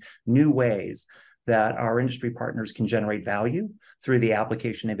envisioning new ways that our industry partners can generate value through the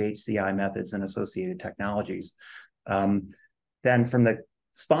application of HCI methods and associated technologies. Then from the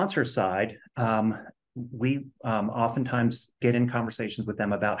sponsor side, we oftentimes get in conversations with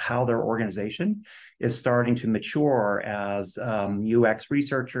them about how their organization is starting to mature as UX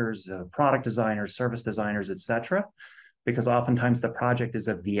researchers, product designers, service designers, et cetera, because oftentimes the project is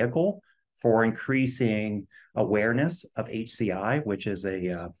a vehicle for increasing awareness of HCI, which is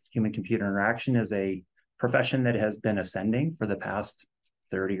a human-computer interaction, is a profession that has been ascending for the past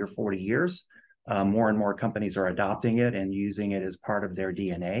 30 or 40 years. More and more companies are adopting it and using it as part of their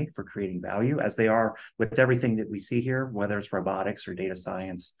DNA for creating value, as they are with everything that we see here, whether it's robotics or data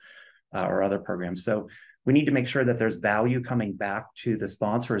science or other programs. So we need to make sure that there's value coming back to the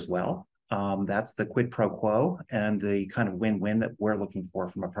sponsor as well. That's the quid pro quo and the kind of win-win that we're looking for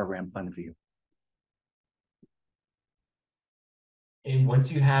from a program point of view. And once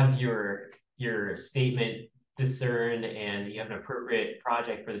you have your statement discerned and you have an appropriate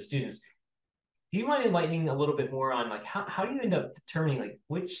project for the students, do you mind enlightening a little bit more on like how do you end up determining like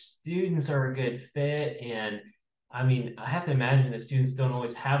which students are a good fit? And I mean, I have to imagine that students don't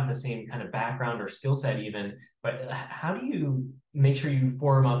always have the same kind of background or skill set even, but how do you make sure you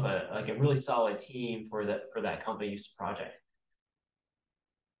form up a really solid team for that company's project?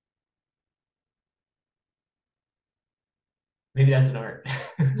 Maybe that's an art.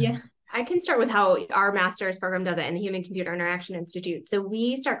 Yeah. I can start with how our master's program does it in the Human-Computer Interaction Institute. So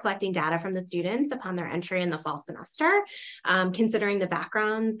we start collecting data from the students upon their entry in the fall semester, considering the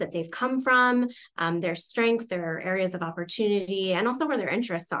backgrounds that they've come from, their strengths, their areas of opportunity, and also where their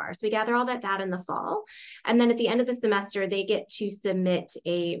interests are. So we gather all that data in the fall. And then at the end of the semester, they get to submit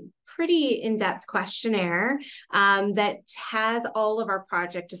a pretty in-depth questionnaire that has all of our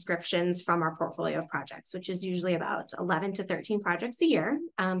project descriptions from our portfolio of projects, which is usually about 11 to 13 projects a year.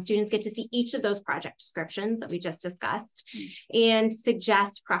 Students get to see each of those project descriptions that we just discussed and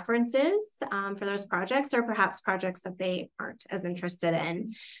suggest preferences for those projects, or perhaps projects that they aren't as interested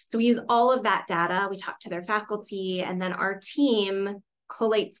in. So we use all of that data. We talk to their faculty, and then our team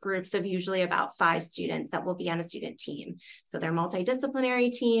collates groups of usually about 5 students that will be on a student team. So they're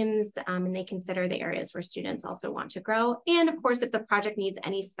multidisciplinary teams, and they consider the areas where students also want to grow. And of course, if the project needs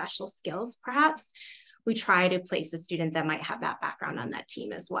any special skills, perhaps, we try to place a student that might have that background on that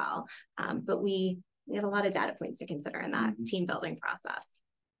team as well. But we have a lot of data points to consider in that team building process.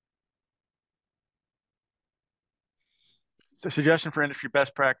 So, suggestion for industry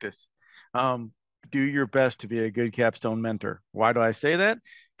best practice. Do your best to be a good capstone mentor. Why do I say that?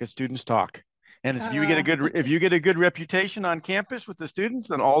 Because students talk. And if you get a good reputation on campus with the students,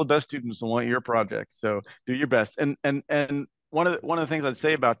 then all the best students will want your project. So do your best. And one of the things I'd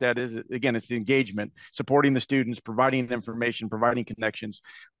say about that is, again, it's the engagement, supporting the students, providing information, providing connections.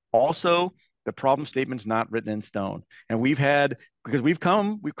 Also, the problem statement's not written in stone. And we've crafted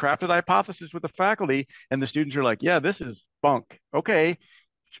a hypothesis with the faculty, and the students are like, yeah, this is bunk. Okay,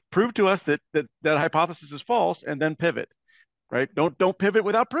 prove to us that hypothesis is false, and then pivot, right? Don't pivot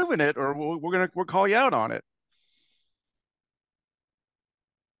without proving it, or we'll call you out on it.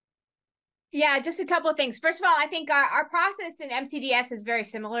 Yeah, just a couple of things. First of all, I think our process in MCDS is very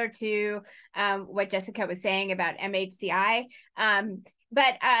similar to what Jessica was saying about MHCI.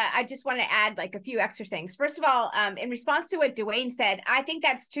 But I just want to add like a few extra things. First of all, in response to what Dwayne said, I think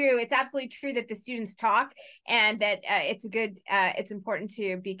that's true. It's absolutely true that the students talk, and that it's important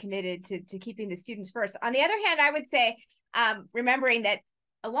to be committed to keeping the students first. On the other hand, I would say, remembering that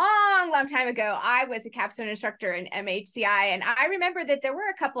a long time ago, I was a capstone instructor in MHCI, and I remember that there were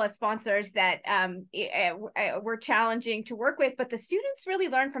a couple of sponsors that were challenging to work with, but the students really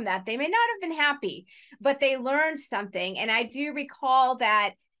learned from that. They may not have been happy, but they learned something. And I do recall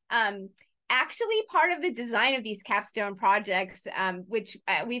that actually part of the design of these capstone projects, which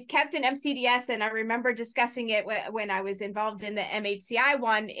we've kept in MCDS, and I remember discussing it when I was involved in the MHCI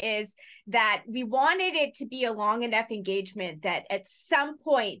one, is that we wanted it to be a long enough engagement that at some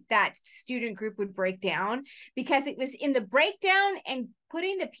point that student group would break down, because it was in the breakdown and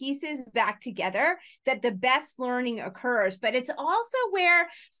putting the pieces back together that the best learning occurs. But it's also where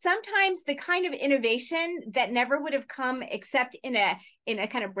sometimes the kind of innovation that never would have come except in a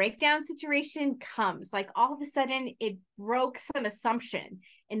kind of breakdown situation comes. Like all of a sudden it broke some assumption,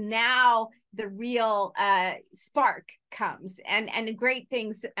 and now the real spark comes, and great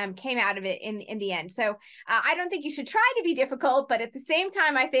things came out of it in the end. So I don't think you should try to be difficult, but at the same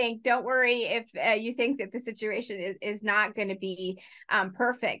time, I think don't worry if you think that the situation is not going to be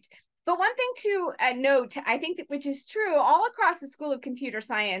perfect. But one thing to note, I think that, which is true all across the School of Computer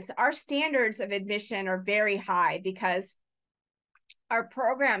Science, our standards of admission are very high because our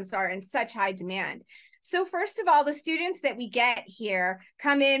programs are in such high demand. So first of all, the students that we get here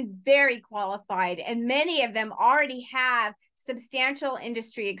come in very qualified, and many of them already have substantial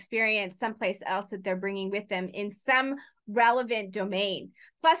industry experience someplace else that they're bringing with them in some relevant domain.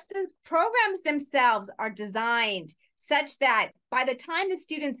 Plus, the programs themselves are designed such that by the time the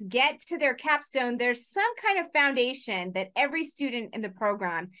students get to their capstone, there's some kind of foundation that every student in the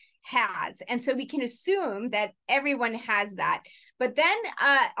program has. And so we can assume that everyone has that. But then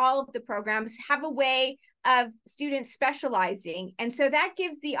all of the programs have a way of students specializing. And so that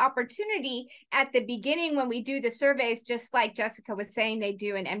gives the opportunity at the beginning when we do the surveys, just like Jessica was saying they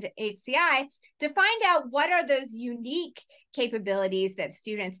do in MHCI, to find out what are those unique capabilities that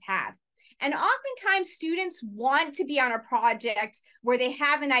students have. And oftentimes students want to be on a project where they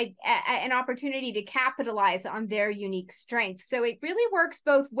have an opportunity to capitalize on their unique strengths. So it really works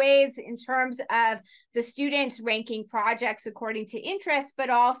both ways in terms of the students ranking projects according to interest,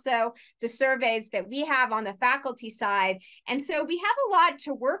 but also the surveys that we have on the faculty side. And so we have a lot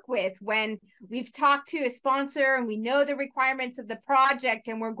to work with when we've talked to a sponsor and we know the requirements of the project,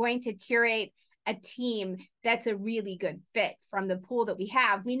 and we're going to curate a team that's a really good fit from the pool that we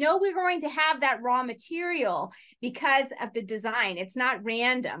have. We know we're going to have that raw material because of the design. It's not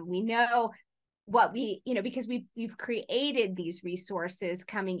random. We know what because we've created these resources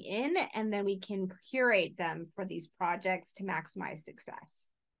coming in, and then we can curate them for these projects to maximize success.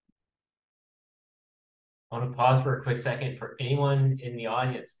 I want to pause for a quick second for anyone in the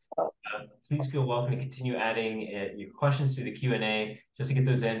audience. Please feel welcome to continue adding your questions to the Q&A just to get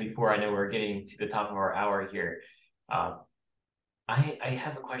those in before I know we're getting to the top of our hour here. I I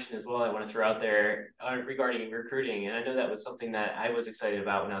have a question as well I want to throw out there regarding recruiting. And I know that was something that I was excited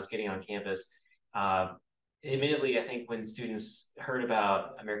about when I was getting on campus. Admittedly, I think when students heard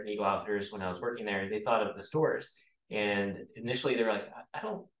about American Eagle Outfitters when I was working there, they thought of the stores. And initially they were like, I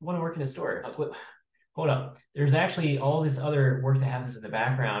don't want to work in a store. Like, hold up. There's actually all this other work that happens in the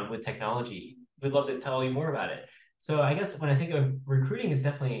background with technology. We'd love to tell you more about it. So I guess when I think of recruiting is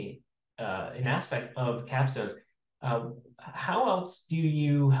definitely an aspect of capstones. How else do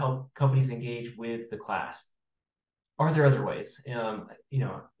you help companies engage with the class? Are there other ways?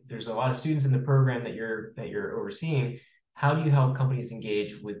 There's a lot of students in the program that you're overseeing. How do you help companies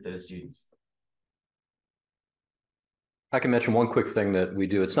engage with those students? I can mention one quick thing that we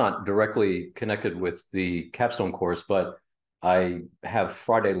do. It's not directly connected with the capstone course, but I have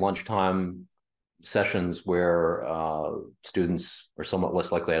Friday lunchtime sessions where students are somewhat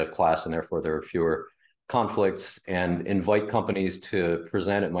less likely out of class, and therefore there are fewer conflicts, and invite companies to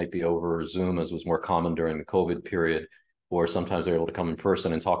present. It might be over Zoom, as was more common during the COVID period, or sometimes they're able to come in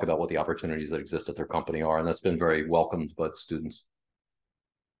person and talk about what the opportunities that exist at their company are. And that's been very welcomed by the students.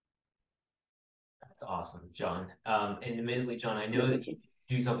 That's awesome, John. And admittedly, John, I know that you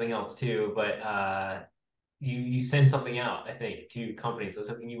do something else too, but you send something out, I think, to companies. So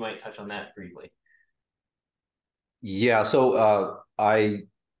something you might touch on that briefly. Yeah, so I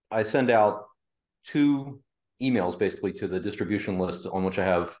send out 2 emails basically to the distribution list on which I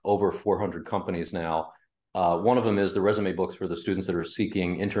have over 400 companies now. One of them is the resume books for the students that are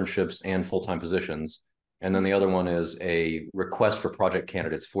seeking internships and full-time positions. And then the other one is a request for project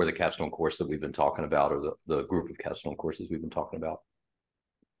candidates for the capstone course that we've been talking about, or the group of capstone courses we've been talking about.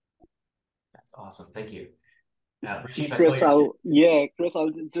 That's awesome. Thank you. Rajiv, Chris, I'll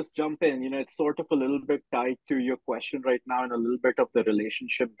just jump in. It's sort of a little bit tied to your question right now, and a little bit of the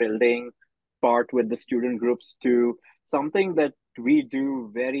relationship building part with the student groups too. Something that we do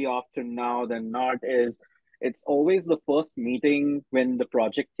very often now than not is it's always the first meeting when the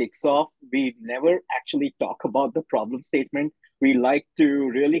project kicks off. We never actually talk about the problem statement. We like to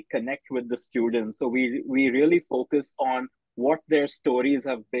really connect with the students. So we really focus on what their stories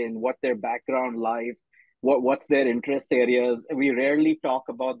have been, what their background life, what's their interest areas. We rarely talk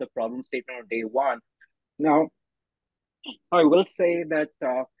about the problem statement on day one. Now, I will say that,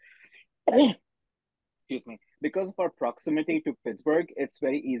 excuse me, because of our proximity to Pittsburgh, it's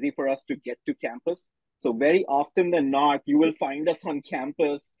very easy for us to get to campus. So very often than not, you will find us on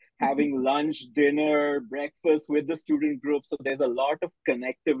campus having lunch, dinner, breakfast with the student group. So there's a lot of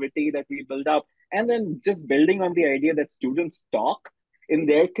connectivity that we build up. And then just building on the idea that students talk in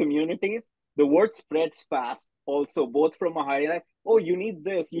their communities, the word spreads fast also, both from a higher, like, oh, you need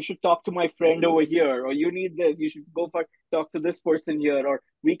this, you should talk to my friend over here, or you need this, you should talk to this person here, or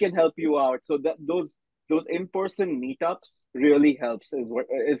we can help you out. So that those in-person meetups really helps,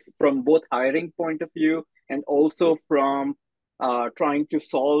 is from both hiring point of view and also from trying to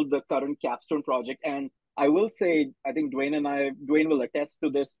solve the current capstone project. And I will say, I think Dwayne will attest to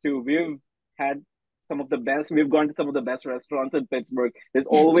this too. We've gone to some of the best restaurants in Pittsburgh. There's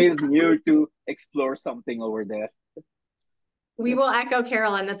always new to explore something over there. We will echo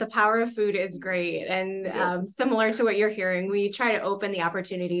Carolyn that the power of food is great. And similar to what you're hearing, we try to open the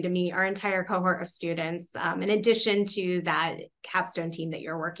opportunity to meet our entire cohort of students, in addition to that capstone team that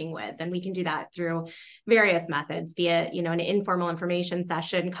you're working with. And we can do that through various methods, be it, an informal information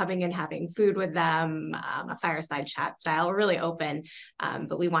session, coming and having food with them, a fireside chat style. We're really open,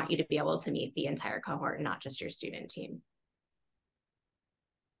 but we want you to be able to meet the entire cohort, not just your student team.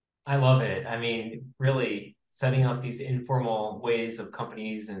 I love it. I mean, really setting up these informal ways of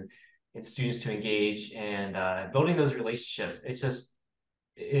companies and students to engage and building those relationships.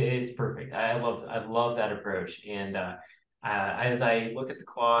 It's perfect. I love that approach. And as I look at the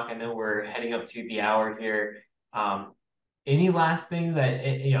clock, I know we're heading up to the hour here. Any last thing that,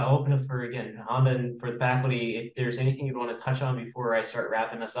 I'll open up for, again, Honda and for the faculty, if there's anything you'd want to touch on before I start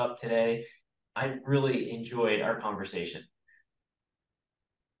wrapping us up today. I really enjoyed our conversation.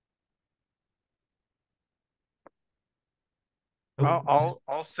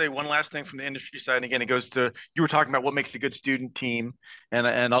 I'll say one last thing from the industry side. And again, it goes to, you were talking about what makes a good student team.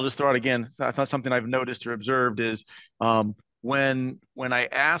 And I'll just throw it again. It's not something I've noticed or observed is when I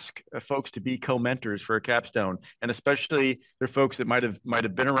ask folks to be co-mentors for a capstone, and especially they're folks that might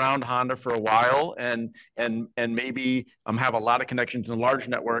have been around Honda for a while and maybe have a lot of connections in a large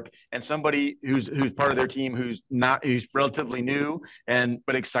network, and somebody who's part of their team who's relatively new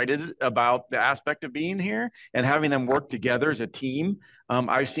but excited about the aspect of being here and having them work together as a team.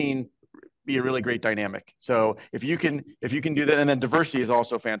 I've seen be a really great dynamic. So if you can do that, and then diversity is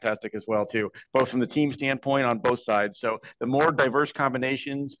also fantastic as well too, both from the team standpoint on both sides. So the more diverse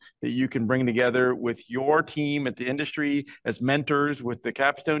combinations that you can bring together with your team at the industry as mentors with the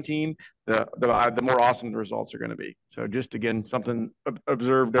Capstone team, the more awesome the results are going to be. So just again, something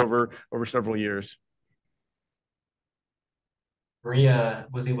observed over several years. Maria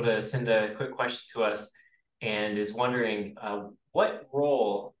was able to send a quick question to us and is wondering, what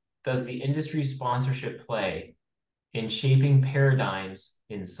role does the industry sponsorship play in shaping paradigms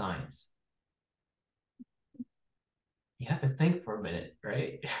in science? You have to think for a minute,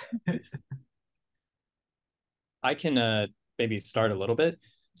 right? I can maybe start a little bit.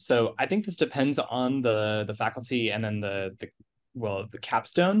 So I think this depends on the faculty and then the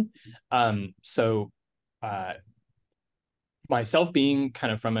capstone. Myself being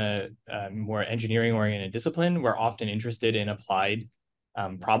kind of from a more engineering oriented discipline, we're often interested in applied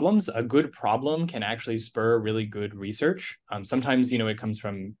problems. A good problem can actually spur really good research. Sometimes, it comes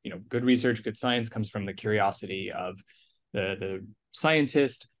from, good research, good science comes from the curiosity of the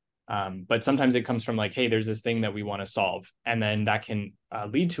scientist. But sometimes it comes from like, hey, there's this thing that we want to solve. And then that can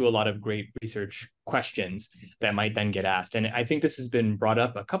lead to a lot of great research questions that might then get asked. And I think this has been brought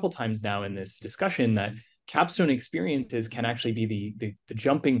up a couple times now in this discussion that capstone experiences can actually be the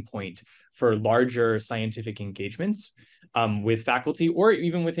jumping point for larger scientific engagements with faculty or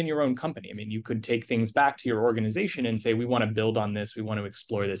even within your own company. I mean, you could take things back to your organization and say, we want to build on this, we want to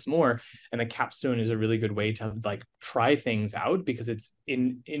explore this more. And the capstone is a really good way to like try things out because it's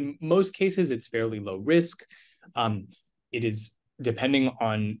in most cases, it's fairly low risk. It is depending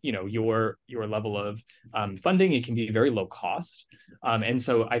on your level of funding, it can be very low cost. And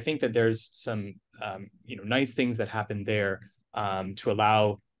so I think that there's some nice things that happen there to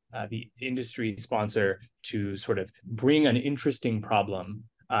allow the industry sponsor to sort of bring an interesting problem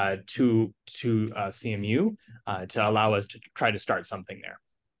to CMU to allow us to try to start something there.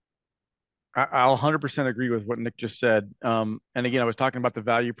 I'll 100% agree with what Nick just said. And again, I was talking about the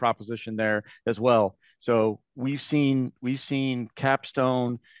value proposition there as well. So we've seen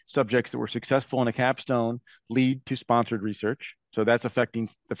capstone subjects that were successful in a capstone lead to sponsored research. So that's affecting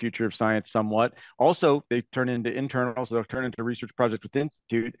the future of science somewhat. Also, they turn into internal, so they'll turn into research projects with the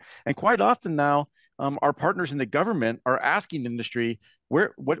institute. And quite often now, our partners in the government are asking industry,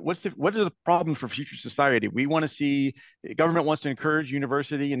 what are the problems for future society? We want to see, government wants to encourage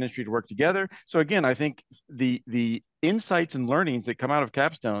university and industry to work together. So again, I think the insights and learnings that come out of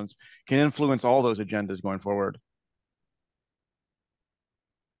capstones can influence all those agendas going forward.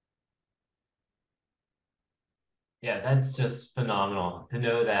 Yeah, that's just phenomenal to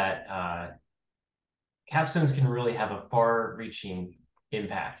know that capstones can really have a far-reaching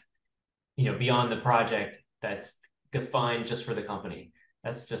impact, beyond the project that's defined just for the company.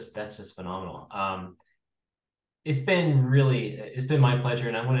 That's just phenomenal. It's been my pleasure,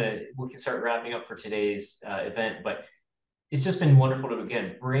 and we can start wrapping up for today's event, but it's just been wonderful to,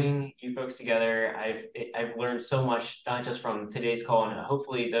 again, bring you folks together. I've learned so much, not just from today's call, and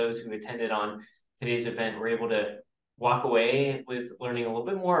hopefully those who attended on today's event were able to walk away with learning a little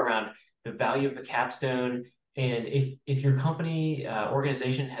bit more around the value of the capstone. And if your company,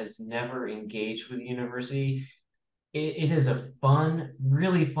 organization has never engaged with the university, it is a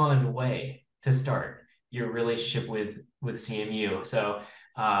really fun way to start your relationship with CMU. So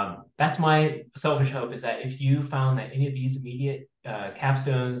that's my selfish hope, is that if you found that any of these immediate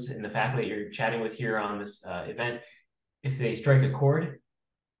capstones and the faculty that you're chatting with here on this event, if they strike a chord,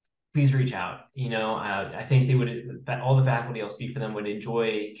 please reach out. I think all the faculty, I'll speak for them, would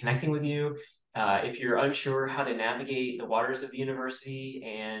enjoy connecting with you. If you're unsure how to navigate the waters of the university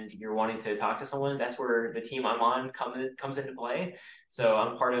and you're wanting to talk to someone, that's where the team I'm on comes into play. So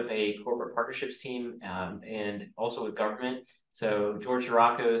I'm part of a corporate partnerships team and also with government. So George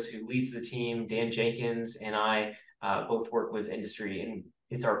Hirakos, who leads the team, Dan Jenkins, and I both work with industry, and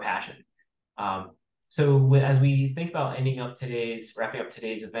it's our passion. So as we think about wrapping up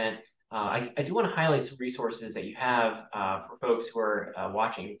today's event, I do want to highlight some resources that you have for folks who are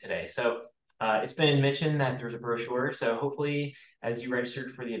watching today. So it's been mentioned that there's a brochure. So hopefully, as you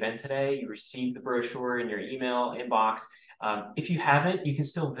registered for the event today, you received the brochure in your email inbox. If you haven't, you can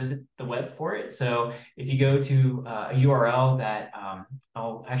still visit the web for it. So if you go to a URL that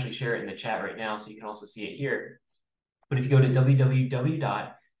I'll actually share it in the chat right now, so you can also see it here. But if you go to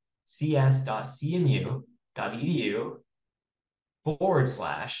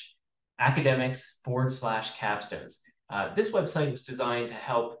www.cs.cmu.edu/academics/capstones. This website was designed to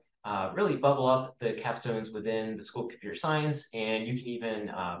help really bubble up the capstones within the School of Computer Science, and you can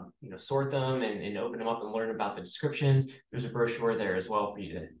even sort them and open them up and learn about the descriptions. There's a brochure there as well for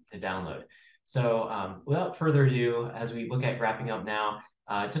you to download. So without further ado, as we look at wrapping up now,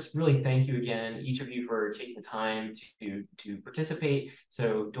 just really thank you again, each of you, for taking the time to participate.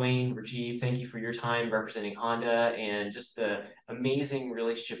 So Dwayne, Rajiv, thank you for your time representing Honda and just the amazing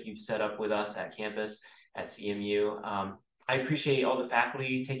relationship you've set up with us at campus at CMU. I appreciate all the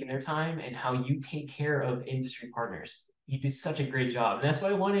faculty taking their time and how you take care of industry partners. You do such a great job. And that's why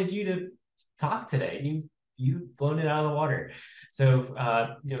I wanted you to talk today. You've blown it out of the water. So,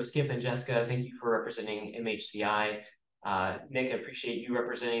 Skip and Jessica, thank you for representing MHCI. Nick, I appreciate you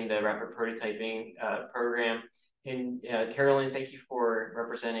representing the Rapid Prototyping program. And Carolyn, thank you for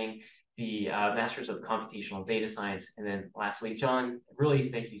representing the Masters of Computational Data Science. And then lastly, John,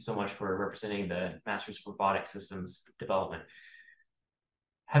 really thank you so much for representing the Masters of Robotic Systems Development.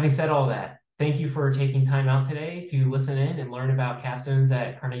 Having said all that, thank you for taking time out today to listen in and learn about capstones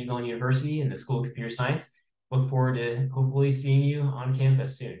at Carnegie Mellon University and the School of Computer Science. Look forward to hopefully seeing you on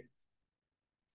campus soon.